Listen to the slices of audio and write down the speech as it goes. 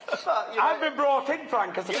I've been brought in,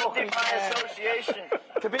 Frank, as a Guilty fucking... by association.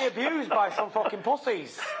 to be abused by some fucking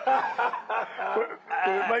pussies.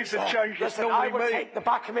 It makes a change. Listen, I would take the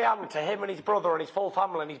back of my hand to him and his brother and his full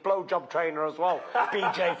family and his blowjob trainer as well.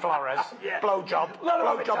 BJ Flores. Blowjob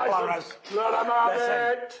Flores. Let him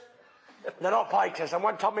have it. They're not fighters, and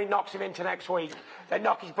when Tommy knocks him into next week, they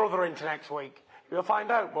knock his brother into next week. You'll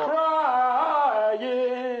find out, but... Crying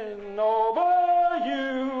over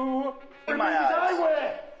you. In my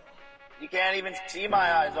eyes. You can't even see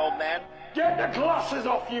my eyes, old man. Get the glasses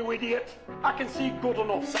off, you idiot. I can see good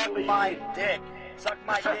enough. Suck my dick. Suck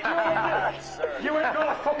my dick in the ass, sir. You ain't got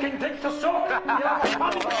a fucking dick to suck. You have a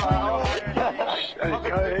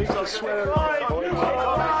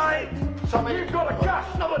Tommy, You've got a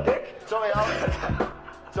gash, not a dick. Tommy,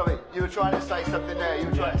 you were trying to say something there. You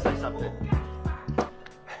were trying to say something.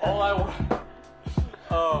 Oh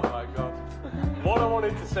my God. What I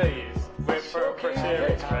wanted to say is, for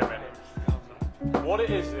serious for a minute. What it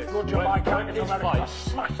is this, when this fight,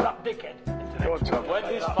 Smash that dickhead into the when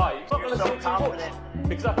this fight, You're so confident.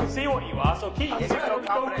 because I can see what you are, so keep You're so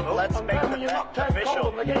confident. Let's make the bet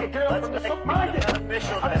official. Let's make the bet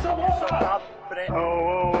official then. You're so confident.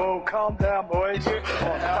 Oh, calm down, boys. You're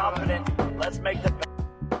confident. Let's make the bet.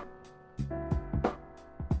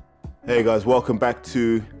 Hey guys, welcome back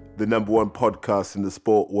to the number one podcast in the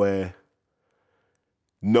sport where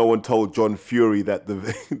no one told John Fury that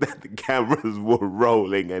that the cameras were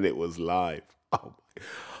rolling and it was live.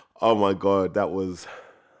 Oh my God, that was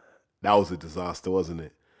a disaster, wasn't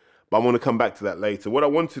it? But I'm going to come back to that later. What I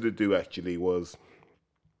wanted to do actually was,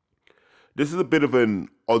 this is a bit of an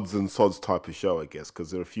odds and sods type of show, I guess,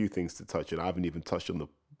 because there are a few things to touch on. I haven't even touched on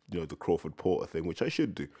the Crawford Porter thing, which I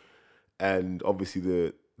should do, and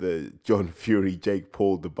obviously the John Fury Jake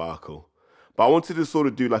Paul debacle. But I wanted to sort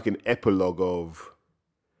of do like an epilogue of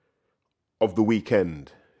the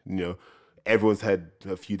weekend. You know, everyone's had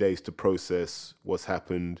a few days to process what's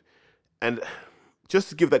happened, and just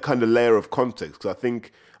to give that kind of layer of context, because I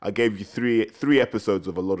think I gave you three episodes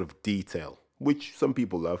of a lot of detail, which some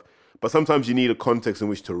people love, but sometimes you need a context in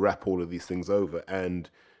which to wrap all of these things over and,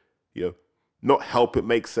 you know, not help it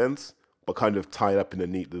make sense, but kind of tie it up in a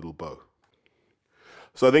neat little bow.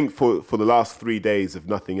 So I think for the last 3 days, if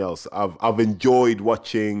nothing else, I've enjoyed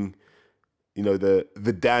watching, you know,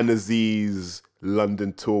 the Dan Aziz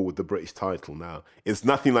London tour with the British title now. It's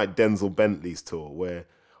nothing like Denzel Bentley's tour, where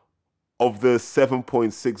of the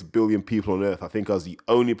 7.6 billion people on earth, I think I was the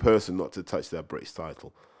only person not to touch that British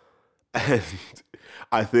title. And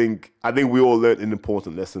I think we all learned an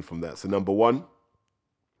important lesson from that. So number one,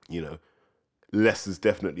 you know, less is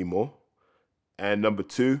definitely more. And number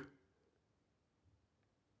two,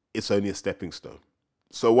 it's only a stepping stone.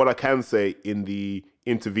 So what I can say in the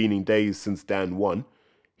intervening days since Dan won,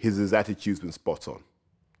 his attitude's been spot on.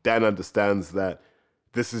 Dan understands that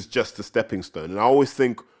this is just a stepping stone. And I always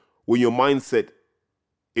think when your mindset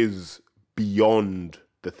is beyond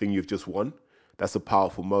the thing you've just won, that's a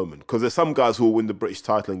powerful moment. Because there's some guys who will win the British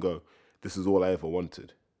title and go, this is all I ever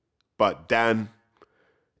wanted. But Dan,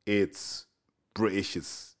 it's British,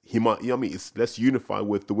 let's unify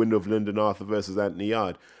with the winner of Lyndon Arthur versus Anthony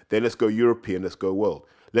Yarde. Then let's go European, let's go world.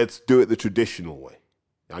 Let's do it the traditional way.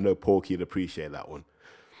 I know Porky would appreciate that one.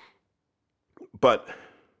 But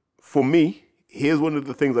for me, here's one of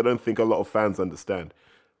the things I don't think a lot of fans understand,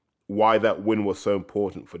 why that win was so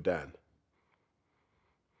important for Dan.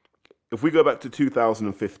 If we go back to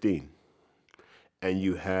 2015, and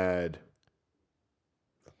you had,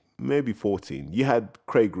 maybe 14, you had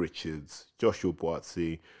Craig Richards, Joshua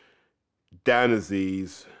Buatsi, Dan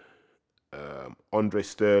Aziz, Andre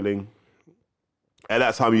Sterling. At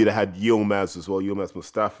that time, you'd have had Yilmaz as well, Yilmaz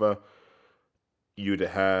Mustafa. You'd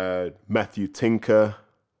have had Matthew Tinker.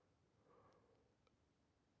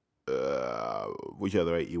 Which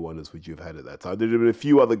other 81ers would you have had at that time? There'd have been a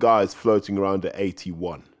few other guys floating around at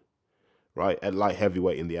 81, right? At light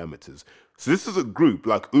heavyweight in the amateurs. So this is a group,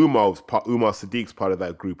 like Umar Sadiq's part of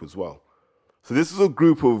that group as well. So this is a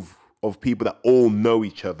group of people that all know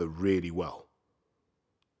each other really well.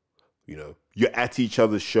 You know, you're at each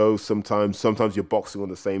other's shows sometimes you're boxing on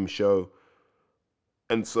the same show.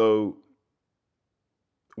 And so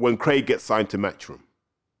when Craig gets signed to Matchroom,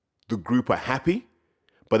 the group are happy,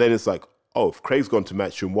 but then it's like, oh, if Craig's gone to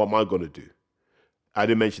Matchroom, what am I going to do? I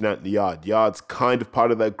didn't mention Anthony Yarde. Yarde's kind of part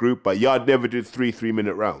of that group, but Yarde never did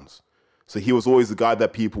 3-minute rounds. So he was always the guy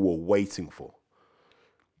that people were waiting for.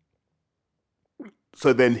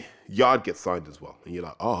 So then Yarde gets signed as well. And you're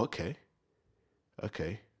like, oh,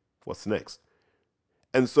 okay, what's next?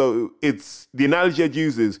 And so it's, the analogy I'd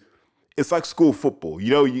use is, it's like school football.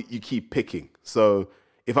 You know, you keep picking. So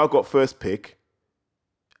if I've got first pick,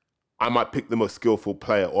 I might pick the most skillful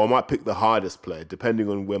player, or I might pick the hardest player, depending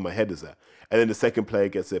on where my head is at. And then the second player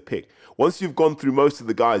gets their pick. Once you've gone through most of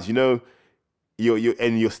the guys, you're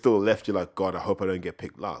still left, you're like, God, I hope I don't get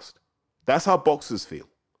picked last. That's how boxers feel.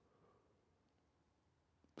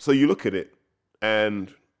 So you look at it,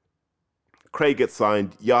 and Craig gets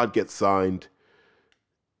signed, Yard gets signed,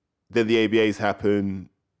 then the ABAs happen.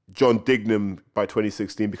 John Dignam, by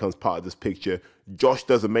 2016, becomes part of this picture. Josh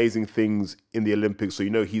does amazing things in the Olympics, so you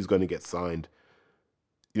know he's going to get signed.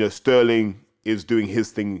 Sterling is doing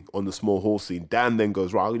his thing on the small hall scene. Dan then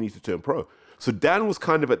goes, right, I need to turn pro. So Dan was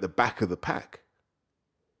kind of at the back of the pack.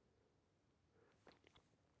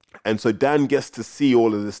 And so Dan gets to see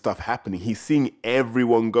all of this stuff happening. He's seeing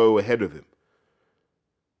everyone go ahead of him.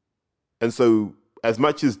 And so as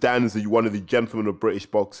much as Dan is one of the gentlemen of British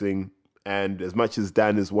boxing, and as much as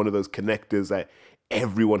Dan is one of those connectors that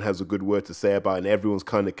everyone has a good word to say about and everyone's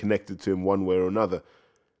kind of connected to him one way or another,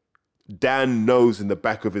 Dan knows in the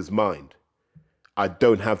back of his mind, I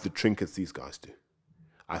don't have the trinkets these guys do.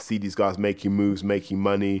 I see these guys making moves, making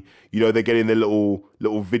money. They're getting their little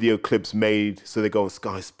video clips made, so they go on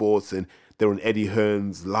Sky Sports and they're on Eddie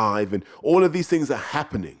Hearn's live, and all of these things are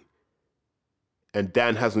happening. And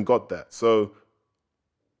Dan hasn't got that. So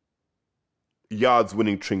Yard's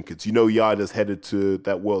winning trinkets. Yard has headed to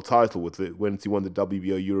that world title with it when he won the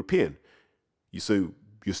WBO European. So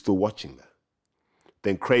you're still watching that.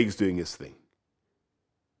 Then Craig's doing his thing.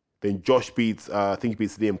 Then Josh beats, I think he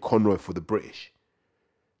beats Liam Conroy for the British.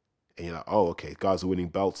 And you're like, oh, okay, guys are winning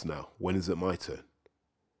belts now. When is it my turn?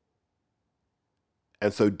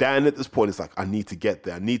 And so Dan at this point is like, I need to get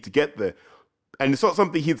there. And it's not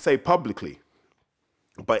something he'd say publicly.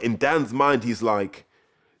 But in Dan's mind, he's like,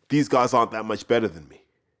 these guys aren't that much better than me.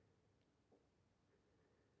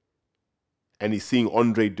 And he's seeing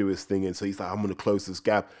Andre do his thing. And so he's like, I'm going to close this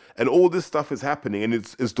gap. And all this stuff is happening. And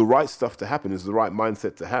it's the right stuff to happen. It's the right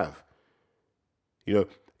mindset to have.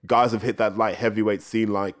 Guys have hit that light heavyweight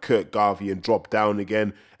scene like Kurt Garvey and dropped down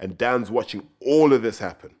again. And Dan's watching all of this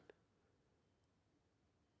happen.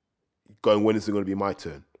 Going, when is it going to be my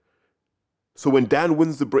turn? So when Dan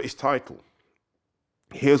wins the British title,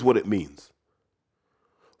 here's what it means.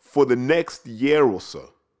 For the next year or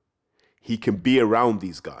so, he can be around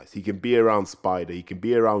these guys. He can be around Spider. He can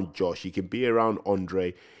be around Josh. He can be around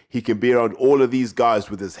Andre. He can be around all of these guys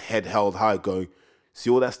with his head held high going, see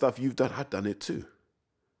all that stuff you've done? I've done it too.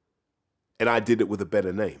 And I did it with a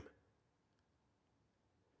better name.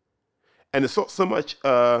 And it's not so much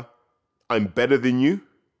I'm better than you.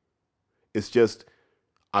 It's just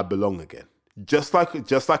I belong again. Just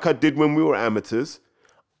like I did when we were amateurs,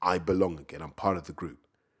 I belong again. I'm part of the group.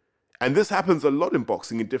 And this happens a lot in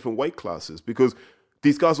boxing in different weight classes because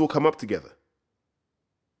these guys all come up together.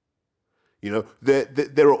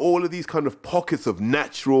 There are all of these kind of pockets of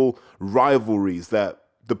natural rivalries that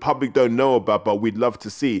the public don't know about, but we'd love to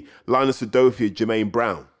see. Linus Udofia, Jermaine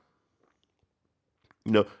Brown.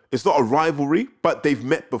 It's not a rivalry, but they've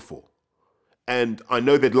met before. And I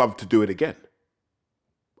know they'd love to do it again.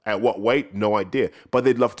 At what weight? No idea. But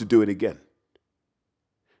they'd love to do it again.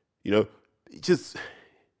 Just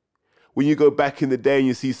when you go back in the day and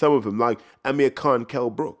you see some of them, like Amir Khan, Kell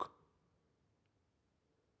Brook.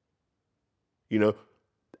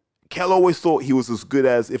 Kell always thought he was as good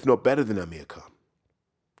as, if not better than Amir Khan.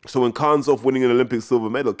 So when Khan's off winning an Olympic silver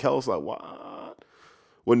medal, Kell's like, what?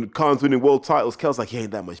 When Khan's winning world titles, Kell's like, he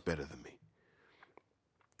ain't that much better than me.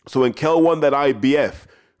 So when Kell won that IBF,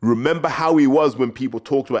 remember how he was when people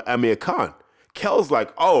talked about Amir Khan? Kell's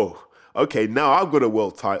like, oh, okay, now I've got a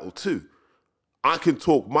world title too. I can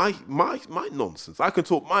talk my nonsense. I can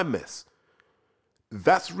talk my mess.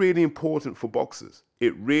 That's really important for boxers.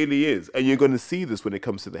 It really is. And you're going to see this when it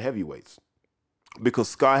comes to the heavyweights. Because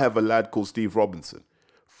Sky have a lad called Steve Robinson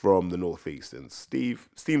from the Northeast. And Steve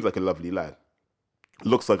seems like a lovely lad.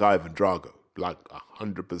 Looks like Ivan Drago, like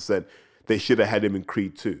 100%. They should have had him in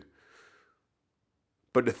Creed 2.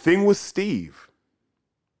 But the thing with Steve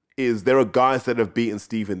is there are guys that have beaten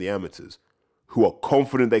Steve in the amateurs who are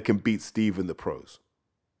confident they can beat Steve in the pros.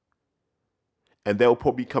 And they'll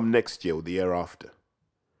probably come next year or the year after.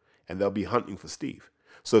 And they'll be hunting for Steve.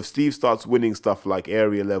 So if Steve starts winning stuff like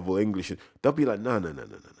area level English, they'll be like, no.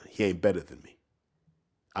 He ain't better than me.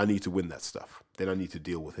 I need to win that stuff. Then I need to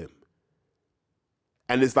deal with him.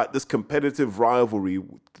 And it's like this competitive rivalry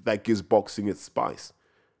that gives boxing its spice.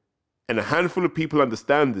 And a handful of people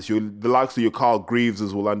understand this. The likes of your Carl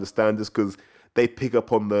Greaveses will understand this because they pick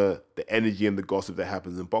up on the energy and the gossip that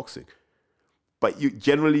happens in boxing. But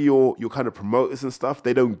generally your kind of promoters and stuff,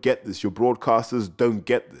 they don't get this. Your broadcasters don't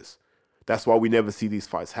get this. That's why we never see these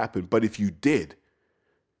fights happen. But if you did,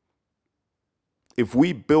 if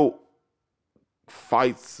we built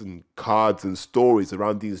fights and cards and stories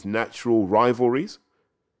around these natural rivalries,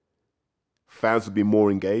 fans would be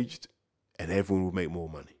more engaged and everyone would make more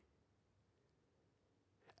money.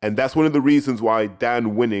 And that's one of the reasons why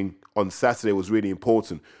Dan winning on Saturday was really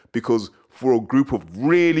important, because for a group of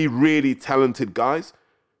really, really talented guys,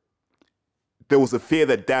 there was a fear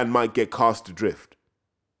that Dan might get cast adrift.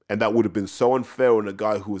 And that would have been so unfair on a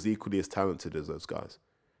guy who was equally as talented as those guys.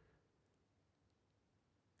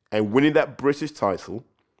 And winning that British title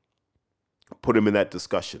put him in that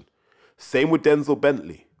discussion. Same with Denzel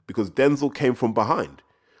Bentley, because Denzel came from behind.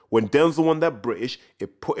 When Denzel won that British,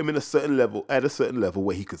 it put him at a certain level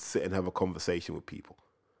where he could sit and have a conversation with people.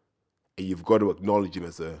 And you've got to acknowledge him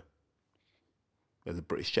as a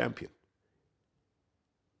British champion.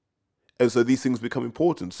 And so these things become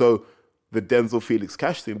important. So the Denzel Felix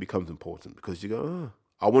Cash thing becomes important because you go,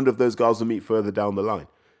 I wonder if those guys will meet further down the line.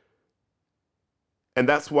 And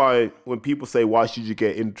that's why when people say, why should you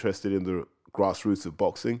get interested in the grassroots of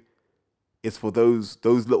boxing? It's for those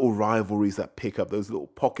little rivalries that pick up, those little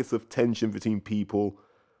pockets of tension between people.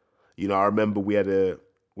 You know, I remember we had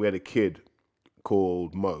a kid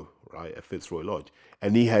called Mo, right, at Fitzroy Lodge.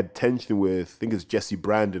 And he had tension with, I think it's Jesse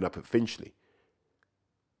Brandon up at Finchley.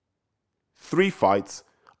 3 fights.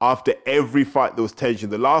 After every fight, there was tension.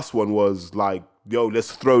 The last one was like, yo,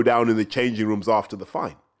 let's throw down in the changing rooms after the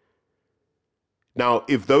fight. Now,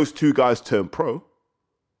 if those 2 guys turn pro,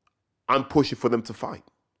 I'm pushing for them to fight.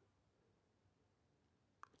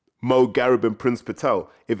 Mo Garib and Prince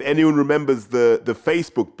Patel. If anyone remembers the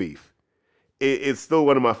Facebook beef, it's still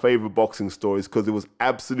one of my favorite boxing stories because it was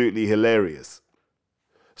absolutely hilarious.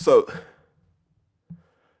 So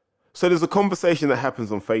there's a conversation that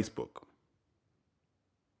happens on Facebook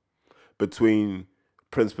between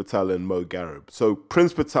Prince Patel and Mo Garib. So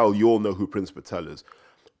Prince Patel, you all know who Prince Patel is.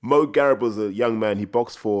 Mo Garib was a young man. He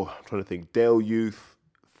boxed for, I'm trying to think, Dale Youth,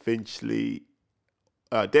 Finchley,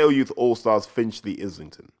 Dale Youth All-Stars, Finchley,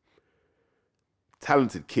 Islington.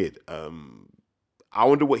 Talented kid. I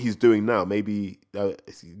wonder what he's doing now. Maybe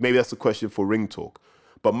that's a question for Ring Talk.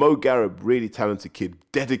 But Mo Garib, really talented kid,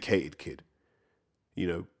 dedicated kid. You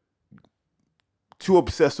know, too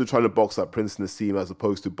obsessed with trying to box like Prince Nassim as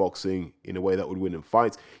opposed to boxing in a way that would win in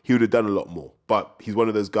fights. He would have done a lot more. But he's one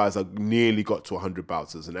of those guys that nearly got to 100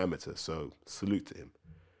 bouts as an amateur. So salute to him.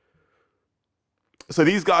 So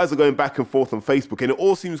these guys are going back and forth on Facebook and it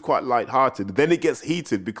all seems quite lighthearted. Then it gets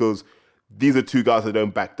heated because these are 2 guys that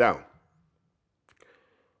don't back down.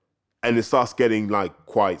 And it starts getting like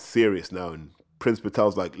quite serious now. And Prince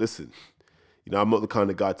Patel's like, listen, you know, I'm not the kind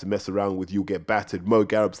of guy to mess around with. You'll get battered. Mo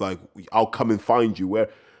Garib's like, I'll come and find you.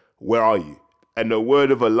 Where are you? And no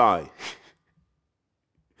word of a lie.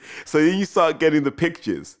 So then you start getting the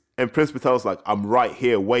pictures. And Prince Patel's like, I'm right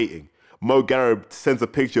here waiting. Mo Garib sends a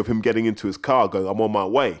picture of him getting into his car going, I'm on my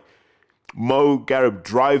way. Mo Garib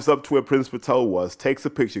drives up to where Prince Patel was, takes a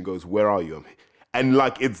picture and goes, where are you? And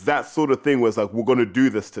like, it's that sort of thing where it's like, we're going to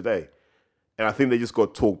do this today. And I think they just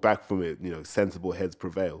got talked back from it. You know, sensible heads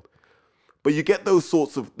prevailed. But you get those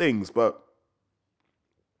sorts of things. But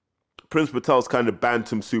Prince Patel's kind of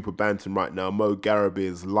bantam, super bantam right now. Mo Garib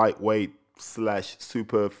is lightweight /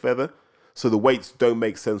 super feather. So the weights don't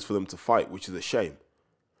make sense for them to fight, which is a shame.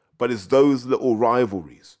 But it's those little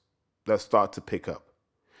rivalries that start to pick up.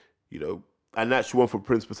 You know, a natural one for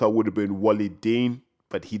Prince Patel would have been Wally Dean,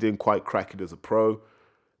 but he didn't quite crack it as a pro.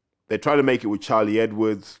 They tried to make it with Charlie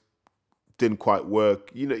Edwards. Didn't quite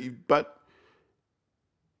work. You know, but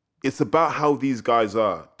it's about how these guys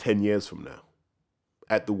are 10 years from now.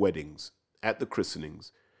 At the weddings, at the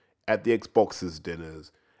christenings, at the Xboxers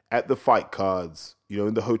dinners, at the fight cards, you know,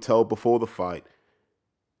 in the hotel before the fight.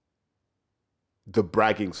 The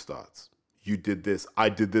bragging starts. You did this. I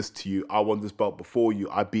did this to you. I won this belt before you.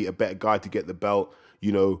 I beat a better guy to get the belt.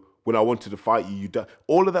 You know, when I wanted to fight you, you done.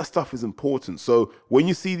 All of that stuff is important. So when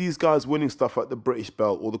you see these guys winning stuff like the British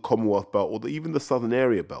belt or the Commonwealth belt or even the Southern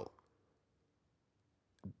Area belt,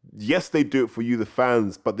 yes, they do it for you, the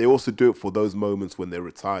fans, but they also do it for those moments when they're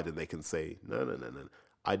retired and they can say, no,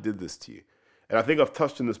 I did this to you. And I think I've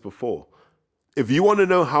touched on this before. If you want to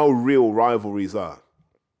know how real rivalries are,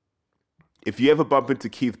 if you ever bump into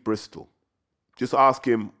Keith Bristol, just ask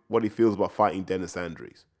him what he feels about fighting Dennis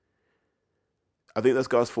Andrews. I think those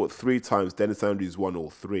guys fought 3 times. Dennis Andrews won all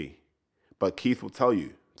 3. But Keith will tell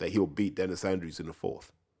you that he'll beat Dennis Andrews in the 4th.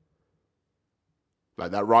 Like,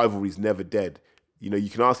 that rivalry's never dead. You know, you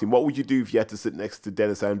can ask him, what would you do if you had to sit next to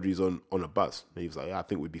Dennis Andrews on a bus? And he was like, yeah, I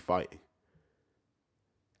think we'd be fighting.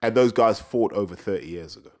 And those guys fought over 30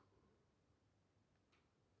 years ago.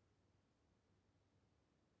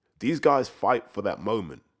 These guys fight for that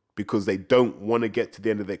moment because they don't want to get to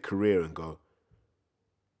the end of their career and go,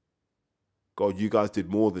 God, you guys did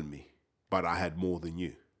more than me, but I had more than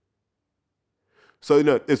you. So,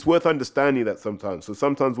 it's worth understanding that sometimes. So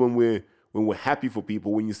sometimes when we're happy for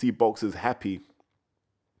people, when you see boxers happy,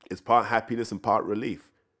 it's part happiness and part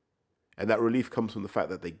relief. And that relief comes from the fact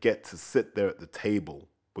that they get to sit there at the table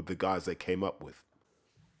with the guys they came up with.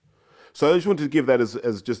 So I just wanted to give that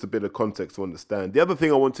as just a bit of context to understand. The other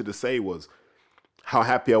thing I wanted to say was how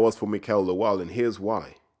happy I was for Mikel Lawal, and here's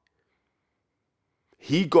why.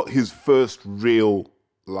 He got his first real,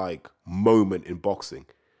 moment in boxing.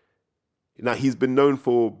 Now, he's been known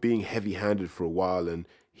for being heavy-handed for a while, and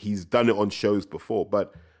he's done it on shows before.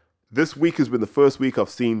 But this week has been the first week I've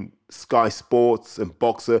seen Sky Sports and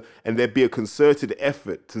Boxer, and there'd be a concerted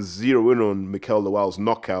effort to zero in on Mikel Lawal's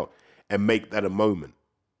knockout and make that a moment.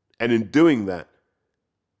 And in doing that,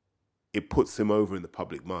 it puts him over in the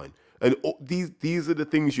public mind. And these are the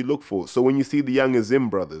things you look for. So when you see the young Azim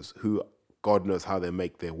brothers, who God knows how they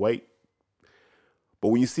make their weight, but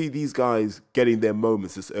when you see these guys getting their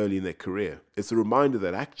moments this early in their career, it's a reminder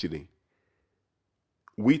that actually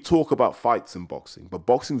we talk about fights in boxing, but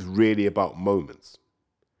boxing's really about moments.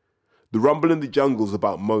 The Rumble in the Jungle is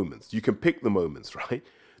about moments. You can pick the moments, right?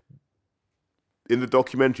 In the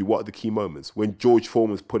documentary, what are the key moments? When George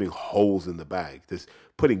Foreman's putting holes in the bag, there's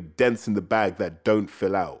putting dents in the bag that don't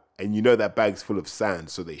fill out. And you know that bag's full of sand,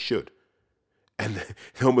 so they should. And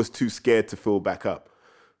they're almost too scared to fill back up.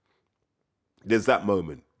 There's that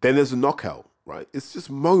moment. Then there's a knockout, right? It's just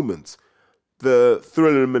moments. The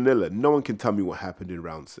Thriller in Manila, no one can tell me what happened in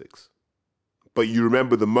round 6. But you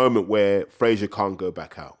remember the moment where Frazier can't go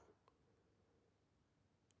back out.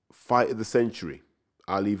 Fight of the century,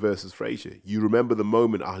 Ali versus Frazier. You remember the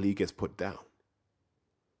moment Ali gets put down.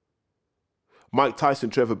 Mike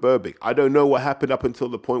Tyson, Trevor Berbick. I don't know what happened up until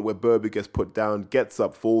the point where Berbick gets put down, gets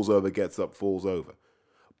up, falls over, gets up, falls over.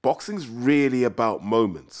 Boxing's really about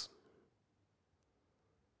moments.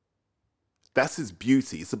 That's its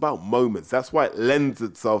beauty. It's about moments. That's why it lends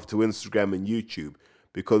itself to Instagram and YouTube,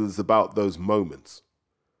 because it's about those moments.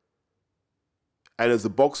 And as a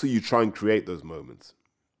boxer, you try and create those moments.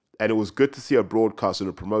 And it was good to see a broadcaster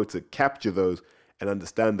and a promoter capture those and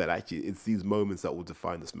understand that actually it's these moments that will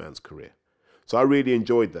define this man's career. So I really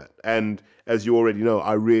enjoyed that. And as you already know,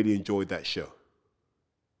 I really enjoyed that show.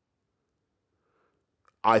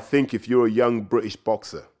 I think if you're a young British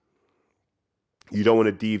boxer, you don't want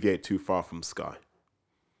to deviate too far from Sky.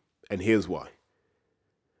 And here's why.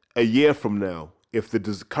 A year from now, if the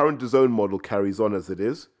current DAZN model carries on as it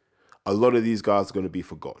is, a lot of these guys are going to be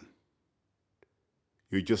forgotten.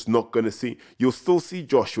 You're just not going to see... You'll still see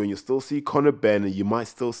Joshua and you'll still see Conor Benn and you might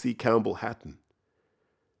still see Campbell Hatton.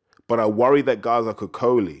 But I worry that guys like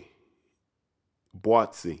Okoli,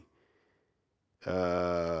 Boatsy,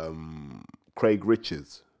 Craig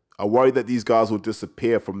Richards, I worry that these guys will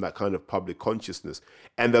disappear from that kind of public consciousness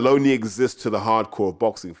and they'll only exist to the hardcore of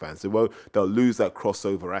boxing fans. They'll lose that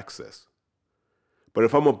crossover access. But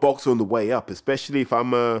if I'm a boxer on the way up, especially if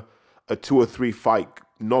I'm a 2 or 3 fight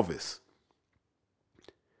novice,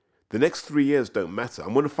 the next 3 years don't matter.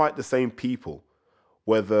 I'm going to fight the same people,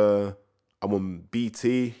 whether I'm on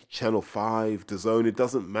BT, Channel 5, DAZN, it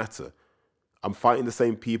doesn't matter. I'm fighting the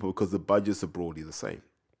same people because the budgets are broadly the same.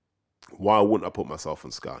 Why wouldn't I put myself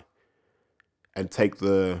on Sky and take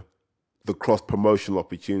the cross-promotional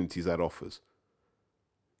opportunities that offers?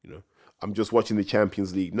 You know, I'm just watching the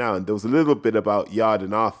Champions League now, and there was a little bit about Yard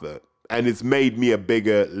and Arthur, and it's made me a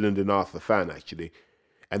bigger Lyndon Arthur fan, actually.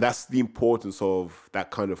 And that's the importance of that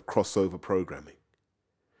kind of crossover programming.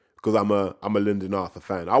 Because I'm a Lyndon Arthur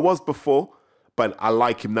fan. I was before, but I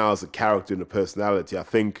like him now as a character and a personality. I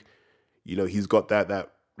think, you know, he's got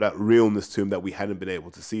that realness to him that we hadn't been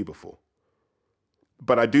able to see before.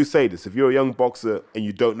 But I do say this, if you're a young boxer and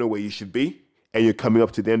you don't know where you should be, and you're coming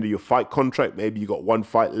up to the end of your fight contract, maybe you got 1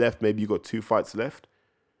 fight left, maybe you got 2 fights left,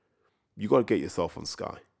 you got to get yourself on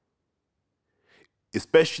Sky.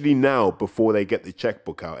 Especially now before they get the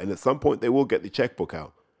checkbook out. And at some point they will get the checkbook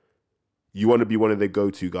out. You want to be one of their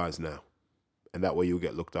go-to guys now. And that way you'll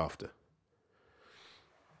get looked after.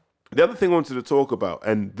 The other thing I wanted to talk about,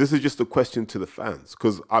 and this is just a question to the fans,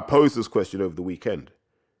 because I posed this question over the weekend.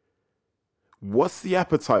 What's the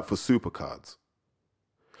appetite for supercards?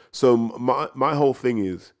 So my whole thing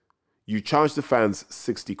is, you charge the fans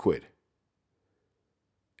 60 quid.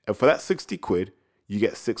 And for that 60 quid, you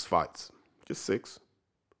get 6 fights. Just 6.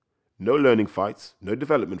 No learning fights, no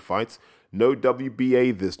development fights, no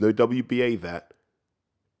WBA this, no WBA that.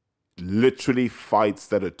 Literally fights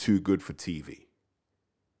that are too good for TV.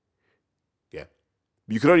 Yeah.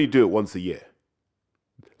 You can only do it once a year.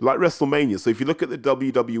 Like WrestleMania. So if you look at the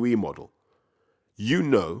WWE model, you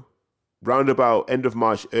know round about end of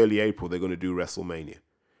March, early April, they're going to do WrestleMania.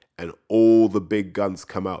 And all the big guns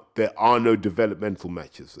come out. There are no developmental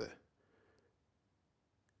matches there.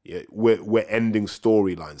 Yeah, we're ending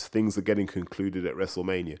storylines. Things are getting concluded at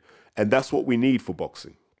WrestleMania. And that's what we need for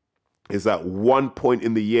boxing. Is that one point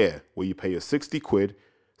in the year where you pay your 60 quid,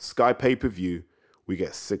 Sky pay-per-view, we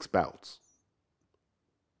get 6 bouts.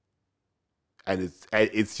 And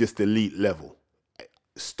it's just elite level.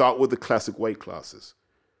 Start with the classic weight classes.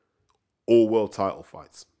 All world title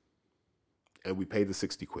fights. And we pay the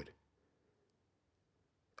 60 quid.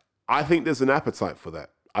 I think there's an appetite for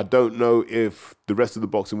that. I don't know if the rest of the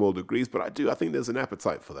boxing world agrees, but I do. I think there's an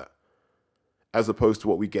appetite for that. As opposed to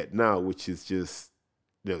what we get now, which is just,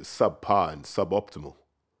 subpar and suboptimal.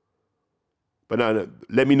 But no,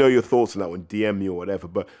 let me know your thoughts on that one. DM me or whatever.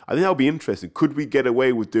 But I think that'll be interesting. Could we get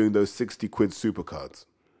away with doing those 60 quid supercards?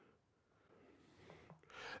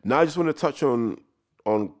 Now I just want to touch on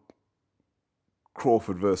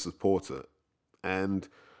Crawford versus Porter. And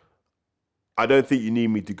I don't think you need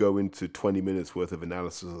me to go into 20 minutes worth of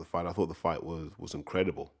analysis of the fight. I thought the fight was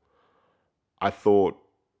incredible. I thought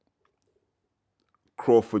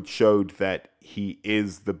Crawford showed that he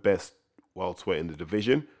is the best welterweight in the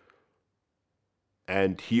division.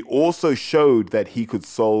 And he also showed that he could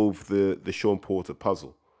solve the Sean Porter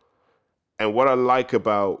puzzle. And what I like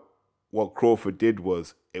about what Crawford did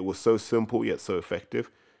was it was so simple yet so effective.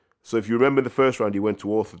 So if you remember the first round, he went to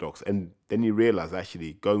orthodox, and then you realize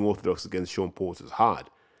actually going orthodox against Sean Porter is hard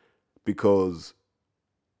because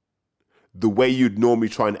the way you'd normally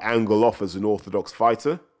try and angle off as an orthodox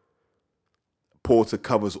fighter, Porter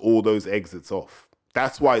covers all those exits off.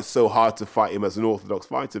 That's why it's so hard to fight him as an orthodox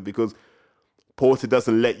fighter, because Porter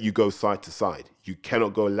doesn't let you go side to side. You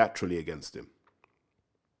cannot go laterally against him.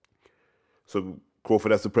 So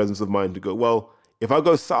Crawford has the presence of mind to go, well, if I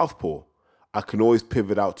go southpaw, I can always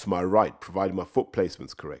pivot out to my right, providing my foot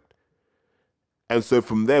placement's correct. And so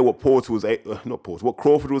from there, what Crawford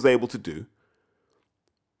was able to do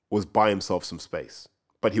was buy himself some space.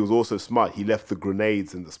 But he was also smart. He left the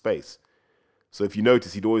grenades in the space. So if you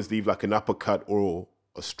notice, he'd always leave like an uppercut or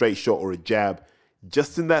a straight shot or a jab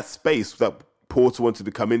just in that space that Porter wanted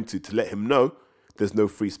to come into to let him know there's no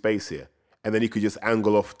free space here. And then he could just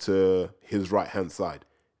angle off to his right-hand side,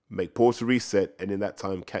 make Porter reset, and in that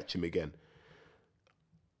time catch him again.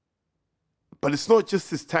 But it's not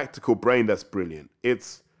just his tactical brain that's brilliant.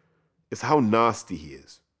 It's how nasty he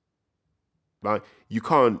is. Right? You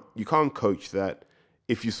can't coach that.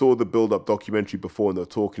 If you saw the build-up documentary before and they were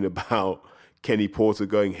talking about Kenny Porter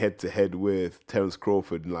going head-to-head with Terence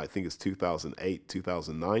Crawford in, I think it's 2008,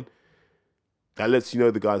 2009, that lets you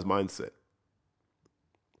know the guy's mindset.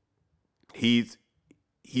 He's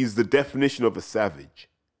the definition of a savage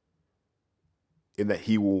in that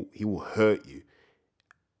he will hurt you.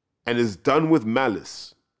 And it's done with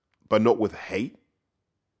malice, but not with hate.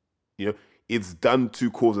 It's done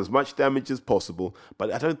to cause as much damage as possible,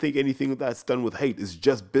 but I don't think anything that's done with hate is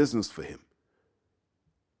just business for him.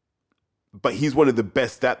 But he's one of the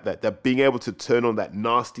best at that being able to turn on that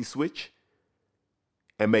nasty switch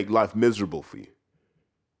and make life miserable for you.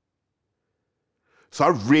 So I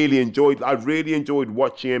really enjoyed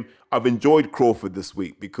watching him. I've enjoyed Crawford this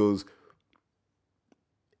week because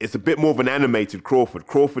it's a bit more of an animated Crawford.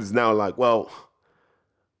 Crawford is now like, well,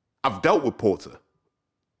 I've dealt with Porter.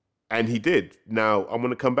 And he did. Now, I'm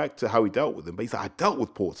going to come back to how he dealt with him. But he's like, I dealt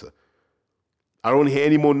with Porter. I don't want to hear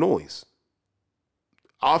any more noise.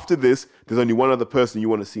 After this, there's only one other person you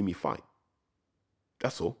want to see me fight.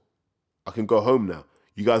 That's all. I can go home now.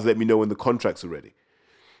 You guys let me know when the contracts are ready.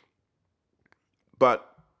 But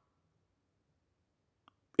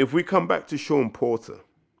if we come back to Sean Porter,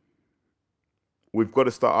 we've got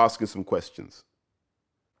to start asking some questions.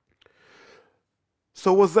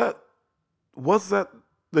 So was that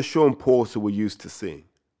the Sean Porter we're used to seeing?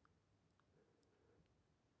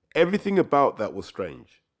 Everything about that was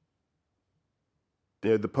strange.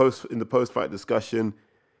 In the post-fight discussion,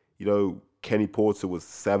 Kenny Porter was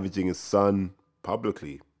savaging his son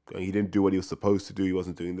publicly. He didn't do what he was supposed to do. He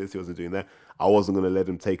wasn't doing this. He wasn't doing that. I wasn't going to let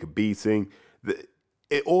him take a beating.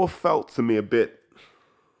 It all felt to me a bit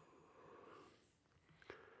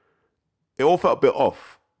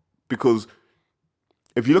off, because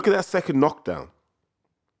if you look at that second knockdown,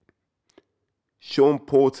 Sean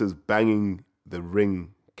Porter's banging the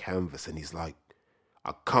ring canvas and he's like,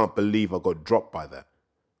 I can't believe I got dropped by that.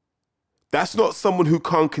 That's not someone who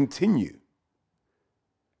can't continue.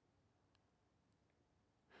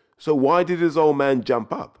 So why did his old man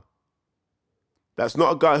jump up? That's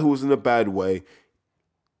not a guy who was in a bad way.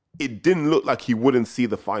 It didn't look like he wouldn't see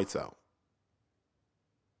the fight out.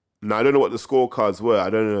 Now, I don't know what the scorecards were. I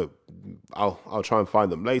don't know. I'll try and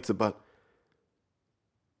find them later. But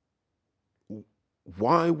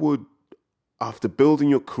why would, after building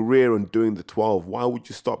your career and doing the 12, why would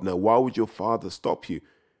you stop now? Why would your father stop you?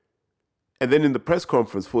 And then in the press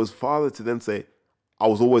conference, for his father to then say, I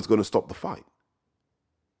was always going to stop the fight.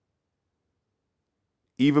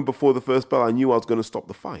 Even before the first bell, I knew I was going to stop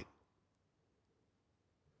the fight.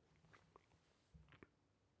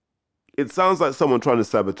 It sounds like someone trying to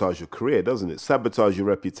sabotage your career, doesn't it? Sabotage your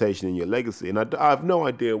reputation and your legacy. And I have no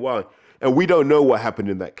idea why. And we don't know what happened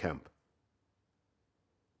in that camp.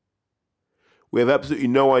 We have absolutely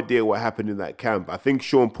no idea what happened in that camp. I think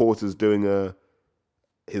Sean Porter's doing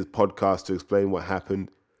his podcast to explain what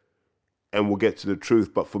happened, and we'll get to the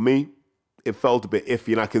truth. But for me, it felt a bit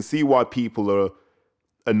iffy, and I can see why people are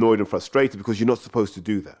annoyed and frustrated, because you're not supposed to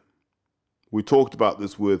do that. We talked about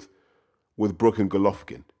this with Brooke and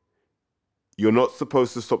Golovkin. You're not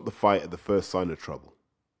supposed to stop the fight at the first sign of trouble.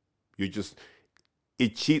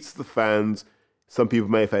 It cheats the fans. Some people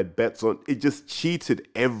may have had bets on. It just cheated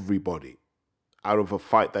everybody out of a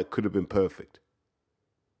fight that could have been perfect.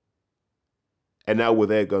 And now we're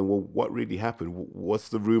there going, well, what really happened? What's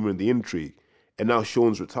the rumor and the intrigue? And now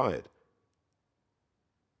Sean's retired.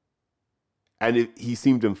 And he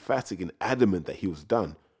seemed emphatic and adamant that he was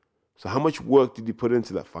done. So how much work did he put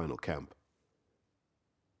into that final camp?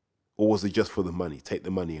 Or was it just for the money? Take the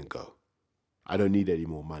money and go. I don't need any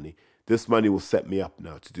more money. This money will set me up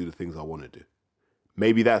now to do the things I want to do.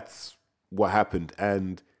 Maybe that's what happened,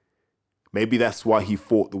 and maybe that's why he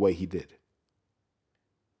fought the way he did.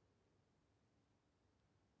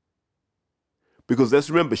 Because let's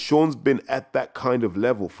remember, Sean's been at that kind of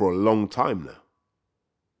level for a long time now.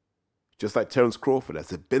 Just like Terence Crawford has.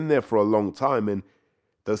 They've been there for a long time, and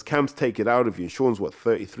those camps take it out of you. And Sean's,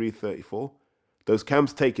 33, 34? Those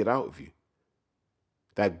camps take it out of you.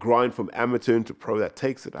 That grind from amateur into pro, that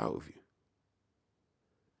takes it out of you.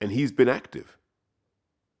 And he's been active.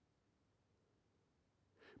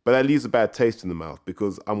 But that leaves a bad taste in the mouth,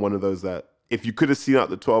 because I'm one of those that, if you could have seen out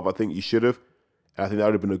the 12, I think you should have. And I think that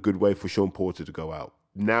would have been a good way for Sean Porter to go out.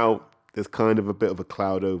 Now, there's kind of a bit of a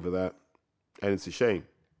cloud over that, and it's a shame.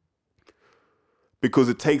 Because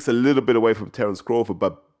it takes a little bit away from Terence Crawford,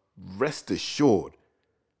 but rest assured,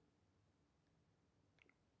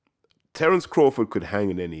 Terence Crawford could hang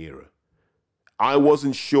in any era. I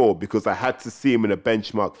wasn't sure, because I had to see him in a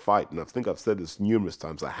benchmark fight, and I think I've said this numerous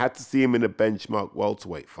times. I had to see him in a benchmark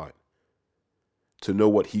welterweight fight to know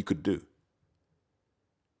what he could do.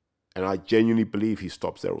 And I genuinely believe he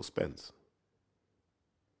stops Errol Spence.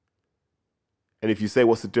 And if you say,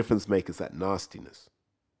 what's the difference maker? It's that nastiness.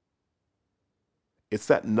 It's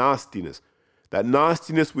that nastiness. That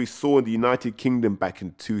nastiness we saw in the United Kingdom back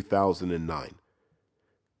in 2009.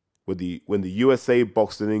 When the USA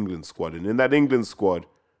boxed an England squad. And in that England squad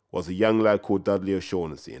was a young lad called Dudley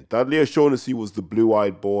O'Shaughnessy. And Dudley O'Shaughnessy was the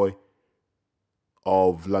blue-eyed boy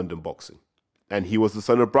of London boxing. And he was the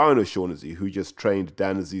son of Brian O'Shaughnessy, who just trained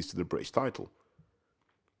Dan Aziz to the British title.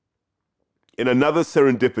 In another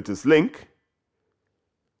serendipitous link,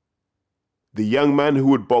 the young man who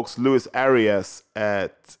would box Luis Arias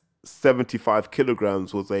at 75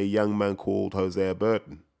 kilograms was a young man called Hosea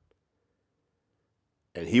Burton.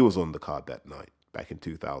 And he was on the card that night, back in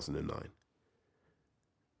 2009.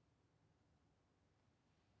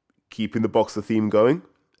 Keeping the boxer theme going,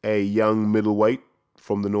 a young middleweight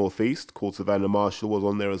from the Northeast called Savannah Marshall was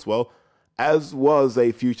on there as well, as was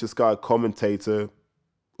a Future Sky commentator,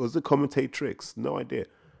 was it commentatrix? No idea,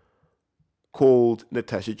 called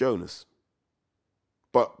Natasha Jonas.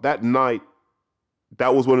 But that night,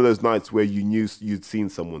 that was one of those nights where you knew you'd seen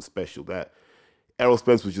someone special. That Errol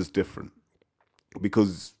Spence was just different,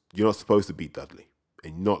 because you're not supposed to beat Dudley,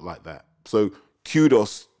 and not like that. So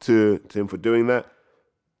kudos to him for doing that.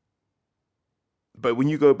 But when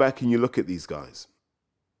you go back and you look at these guys,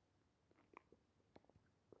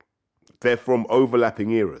 they're from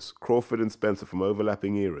overlapping eras. Crawford and Spencer from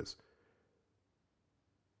overlapping eras.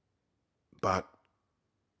 But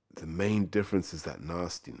the main difference is that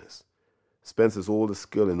nastiness. Spencer's all the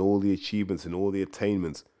skill and all the achievements and all the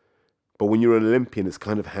attainments. But when you're an Olympian, it's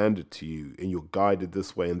kind of handed to you, and you're guided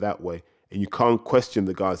this way and that way, and you can't question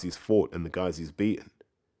the guys he's fought and the guys he's beaten.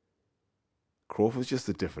 Crawford's just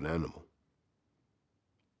a different animal.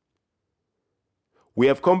 We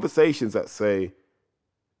have conversations that say,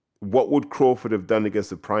 what would Crawford have done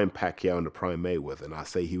against a prime Pacquiao and a prime Mayweather? And I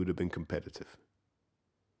say he would have been competitive.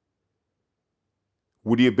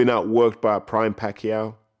 Would he have been outworked by a prime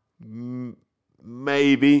Pacquiao?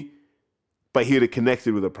 Maybe. But he would have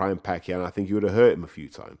connected with a prime Pacquiao, and I think he would have hurt him a few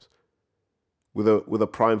times. With a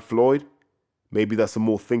prime Floyd, maybe that's a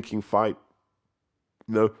more thinking fight.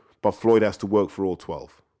 But Floyd has to work for all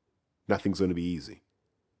 12. Nothing's going to be easy.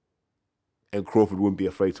 And Crawford wouldn't be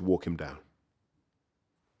afraid to walk him down.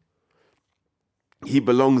 He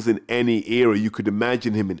belongs in any era. You could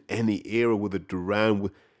imagine him in any era with a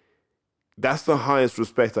Duran. That's the highest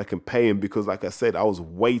respect I can pay him because, like I said, I was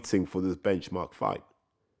waiting for this benchmark fight.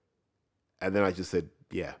 And then I just said,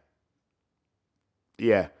 yeah.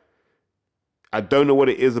 Yeah. I don't know what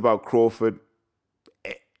it is about Crawford.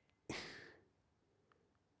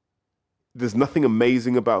 There's nothing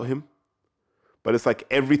amazing about him. But it's like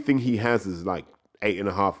everything he has is like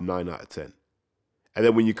 8.5, 9 out of 10. And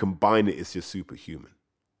then when you combine it, it's just superhuman.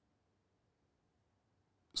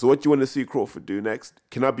 So what do you want to see Crawford do next?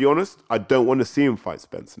 Can I be honest? I don't want to see him fight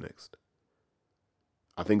Spence next.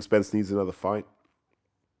 I think Spence needs another fight.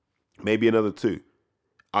 Maybe another 2.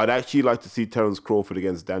 I'd actually like to see Terence Crawford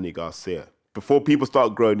against Danny Garcia. Before people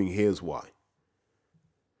start groaning, here's why.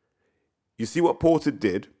 You see what Porter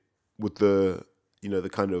did with the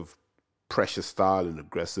kind of pressure style and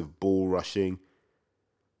aggressive bull rushing?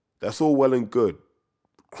 That's all well and good.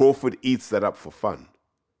 Crawford eats that up for fun.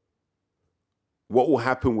 What will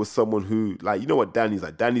happen with someone who, like, you know what Danny's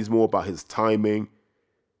like? Danny's more about his timing,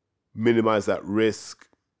 minimize that risk,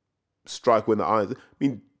 strike when the eyes. I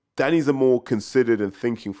mean, Danny's a more considered and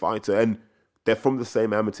thinking fighter, and they're from the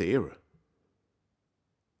same amateur era.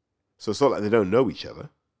 So it's not like they don't know each other.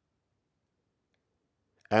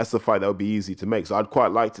 And that's a fight that would be easy to make. So I'd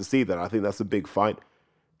quite like to see that. I think that's a big fight.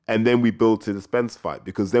 And then we build to the Spence fight,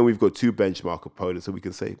 because then we've got 2 benchmark opponents, so we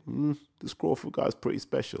can say, this Crawford guy's pretty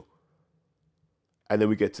special. And then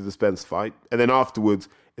we get to the Spence fight. And then afterwards,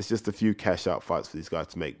 it's just a few cash-out fights for these guys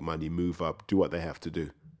to make money, move up, do what they have to do.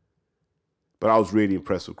 But I was really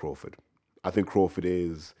impressed with Crawford. I think Crawford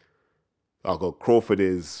is... Crawford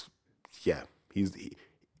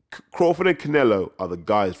and Canelo are the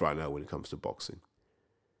guys right now when it comes to boxing.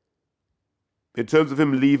 In terms of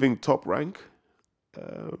him leaving Top Rank,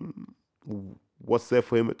 what's there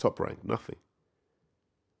for him at Top Rank? Nothing.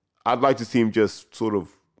 I'd like to see him just sort of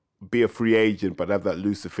be a free agent, but have that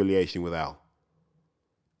loose affiliation with Al.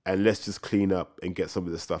 And let's just clean up and get some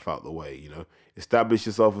of this stuff out the way, you know. Establish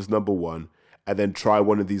yourself as number 1, and then try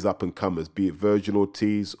one of these up-and-comers, be it Virgil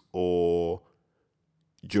Ortiz or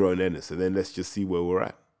Jerome Ennis, and then let's just see where we're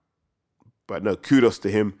at. But no, kudos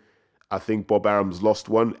to him. I think Bob Arum's lost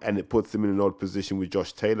one, and it puts him in an odd position with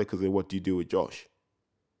Josh Taylor, because then what do you do with Josh?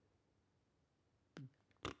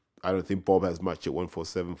 I don't think Bob has much at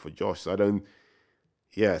 147 for Josh. So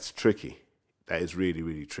it's tricky. That is really,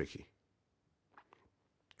 really tricky.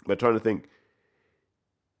 But trying to think,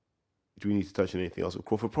 do we need to touch on anything else with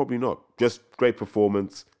Crawford? Probably not. Just great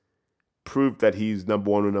performance. Proved that he's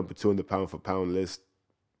number 1 or number 2 on the pound-for-pound list.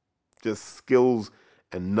 Just skills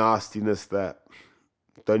and nastiness that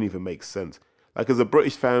don't even make sense. Like, as a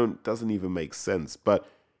British fan, doesn't even make sense. But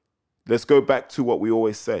let's go back to what we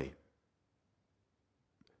always say.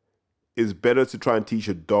 It's better to try and teach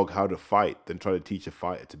a dog how to fight than try to teach a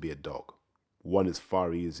fighter to be a dog. One is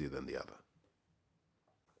far easier than the other.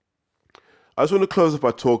 I just want to close up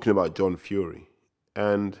by talking about John Fury.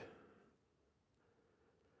 And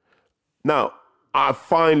now, I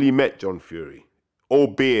finally met John Fury,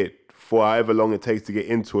 albeit for however long it takes to get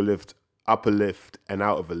into a lift, up a lift, and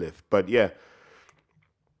out of a lift. But yeah,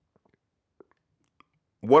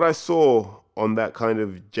 what I saw on that kind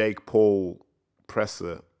of Jake Paul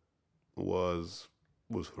presser was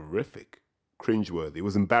horrific, cringeworthy. It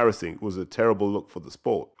was embarrassing. It was a terrible look for the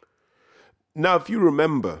sport. Now, if you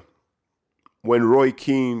remember, when Roy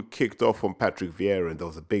Keane kicked off on Patrick Vieira, and there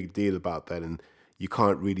was a big deal about that, and you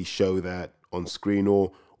can't really show that on screen,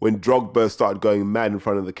 or when Drogba started going mad in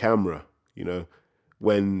front of the camera, you know,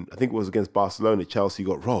 when, I think it was against Barcelona, Chelsea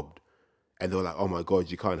got robbed, and they were like, oh my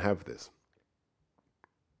God, you can't have this.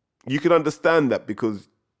 You can understand that because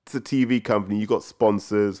it's a TV company, you got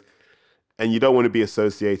sponsors, and you don't want to be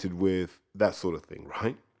associated with that sort of thing,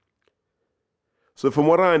 right? So from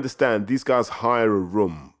what I understand, these guys hire a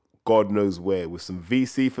room, God knows where, with some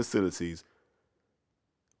VC facilities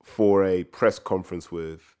for a press conference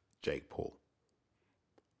with Jake Paul.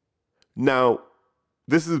 Now,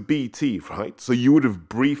 this is BT, right? So you would have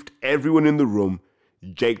briefed everyone in the room,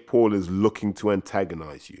 Jake Paul is looking to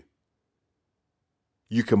antagonize you.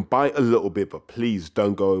 You can bite a little bit, but please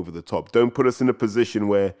don't go over the top. Don't put us in a position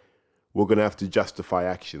where we're going to have to justify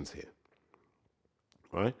actions here,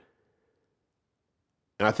 right?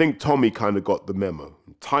 And I think Tommy kind of got the memo.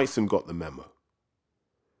 Tyson got the memo.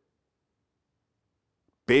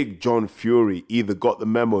 Big John Fury either got the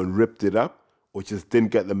memo and ripped it up or just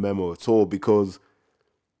didn't get the memo at all, because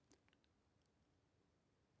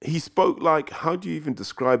he spoke like, how do you even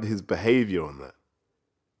describe his behavior on that?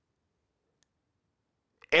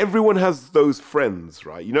 Everyone has those friends,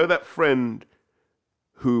 right? You know that friend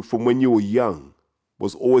who, from when you were young,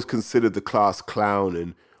 was always considered the class clown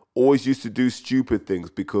and always used to do stupid things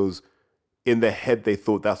because in their head they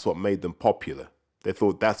thought that's what made them popular. They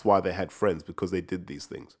thought that's why they had friends, because they did these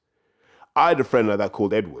things. I had a friend like that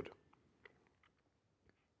called Edward.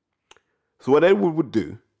 So what Edward would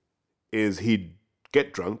do is he'd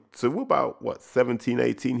get drunk. So we're about, 17,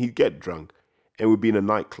 18? He'd get drunk and we'd be in a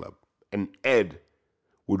nightclub. And Ed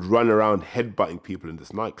would run around headbutting people in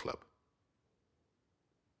this nightclub.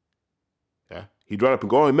 Yeah? He'd run up and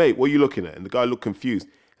go, "Oh, mate, what are you looking at?" And the guy looked confused.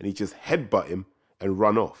 And he'd just headbutt him and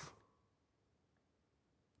run off.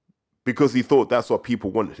 Because he thought that's what people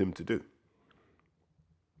wanted him to do.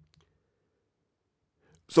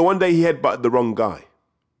 So one day he headbutted the wrong guy.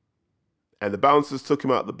 And the bouncers took him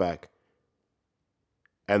out the back.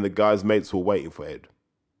 And the guy's mates were waiting for Ed.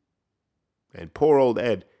 And poor old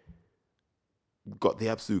Ed got the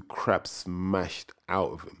absolute crap smashed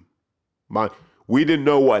out of him. We didn't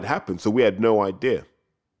know what had happened, so we had no idea.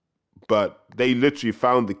 But they literally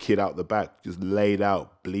found the kid out the back, just laid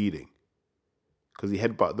out, bleeding. Because he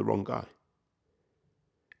headbutted the wrong guy.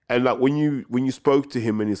 And like when you spoke to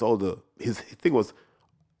him and he's older, his thing was,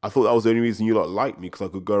 I thought that was the only reason you lot liked me, because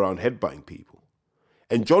I could go around headbutting people.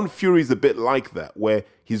 And John Fury's a bit like that, where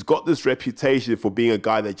he's got this reputation for being a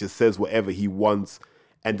guy that just says whatever he wants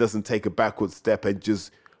and doesn't take a backward step and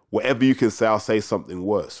just, whatever you can say, I'll say something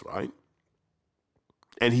worse, right?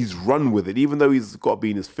 And he's run with it, even though he's got to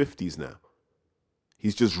be in his 50s now.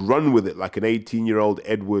 He's just run with it like an 18-year-old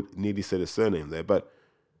Edward, nearly said his surname there, but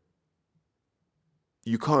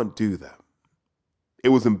you can't do that. It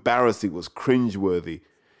was embarrassing, it was cringeworthy.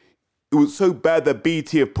 It was so bad that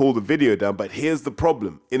BT have pulled the video down, but here's the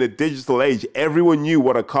problem. In a digital age, everyone knew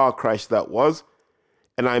what a car crash that was,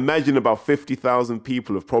 and I imagine about 50,000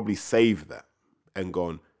 people have probably saved that and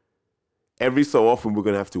gone, every so often we're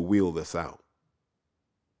going to have to wheel this out.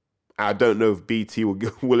 I don't know if BT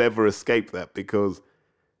will ever escape that, because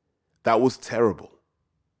that was terrible.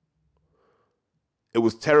 It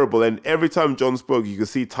was terrible. And every time John spoke, you could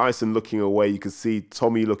see Tyson looking away. You could see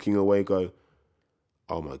Tommy looking away, go,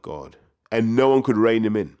 "Oh my God." And no one could rein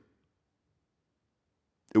him in.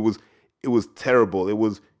 It was terrible. It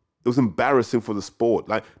was embarrassing for the sport.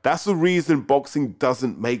 Like, that's the reason boxing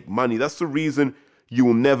doesn't make money. That's the reason you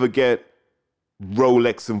will never get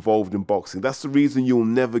Rolex involved in boxing. That's the reason you'll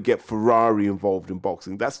never get Ferrari involved in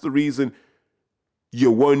boxing. That's the reason you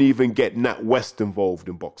won't even get Nat West involved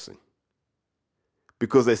in boxing.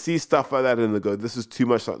 Because they see stuff like that and they go, this is too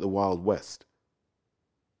much like the Wild West.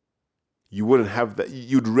 You wouldn't have that.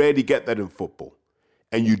 You'd rarely get that in football.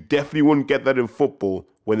 And you definitely wouldn't get that in football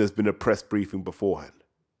when there's been a press briefing beforehand.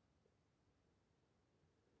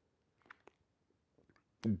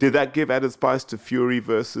 Did that give added spice to Fury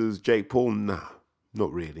versus Jake Paul? Nah,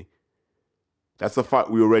 not really. That's a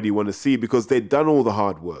fight we already want to see, because they've done all the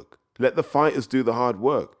hard work. Let the fighters do the hard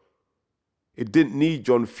work. It didn't need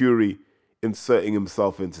John Fury inserting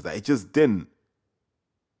himself into that. It just didn't.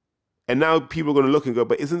 And now people are going to look and go,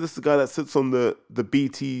 but isn't this the guy that sits on the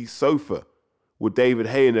BT sofa with David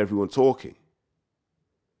Hay and everyone talking?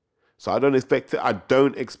 So I don't expect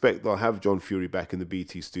they'll have John Fury back in the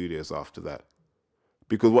BT studios after that.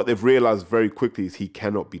 Because what they've realized very quickly is he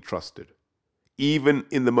cannot be trusted. Even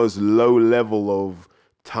in the most low level of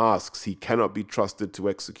tasks, he cannot be trusted to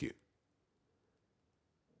execute.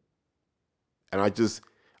 And I just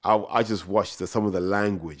watched some of the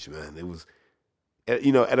language, man. It was, at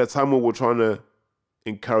a time when we're trying to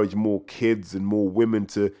encourage more kids and more women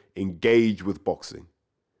to engage with boxing,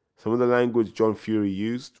 some of the language John Fury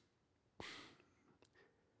used,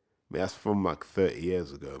 man, that's from like 30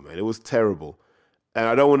 years ago, man. It was terrible. And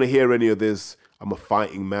I don't want to hear any of this, I'm a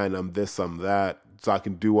fighting man, I'm this, I'm that, so I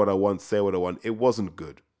can do what I want, say what I want. It wasn't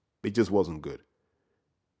good. It just wasn't good.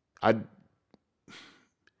 I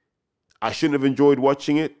shouldn't have enjoyed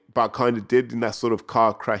watching it, but I kind of did in that sort of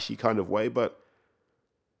car crashy kind of way. But,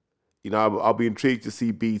 I'll be intrigued to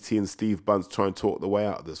see BT and Steve Bunce try and talk the way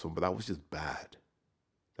out of this one. But that was just bad.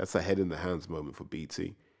 That's a head in the hands moment for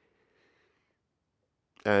BT.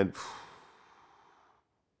 And,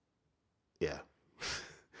 yeah.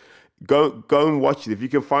 Go and watch it. If you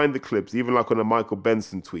can find the clips, even like on a Michael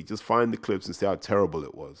Benson tweet, just find the clips and see how terrible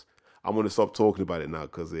it was. I'm going to stop talking about it now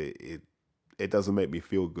because it doesn't make me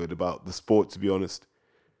feel good about the sport, to be honest.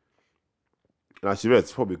 And actually,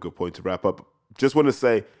 it's probably a good point to wrap up. Just want to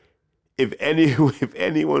say, if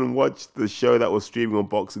anyone watched the show that was streaming on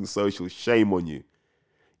Boxing Social, shame on you.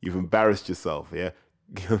 You've embarrassed yourself, yeah?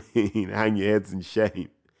 Hang your heads in shame.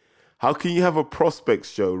 How can you have a prospects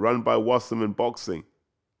show run by Wasserman Boxing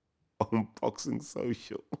on Boxing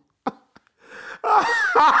Social.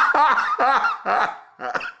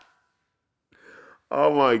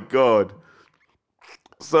 Oh my God.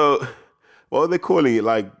 So, what are they calling it?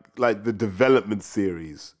 Like the development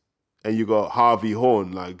series. And you got Harvey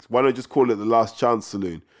Horn. Like, why not just call it the Last Chance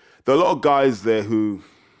Saloon? There are a lot of guys there who...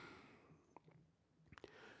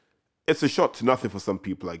 It's a shot to nothing for some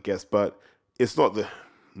people, I guess, but it's not the...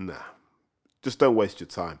 Nah. Just don't waste your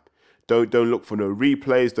time. Don't look for no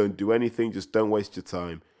replays. Don't do anything. Just don't waste your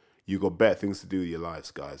time. You got better things to do with your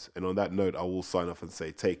lives, guys. And on that note, I will sign off and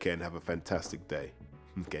say take care and have a fantastic day.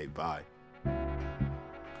 Okay, bye.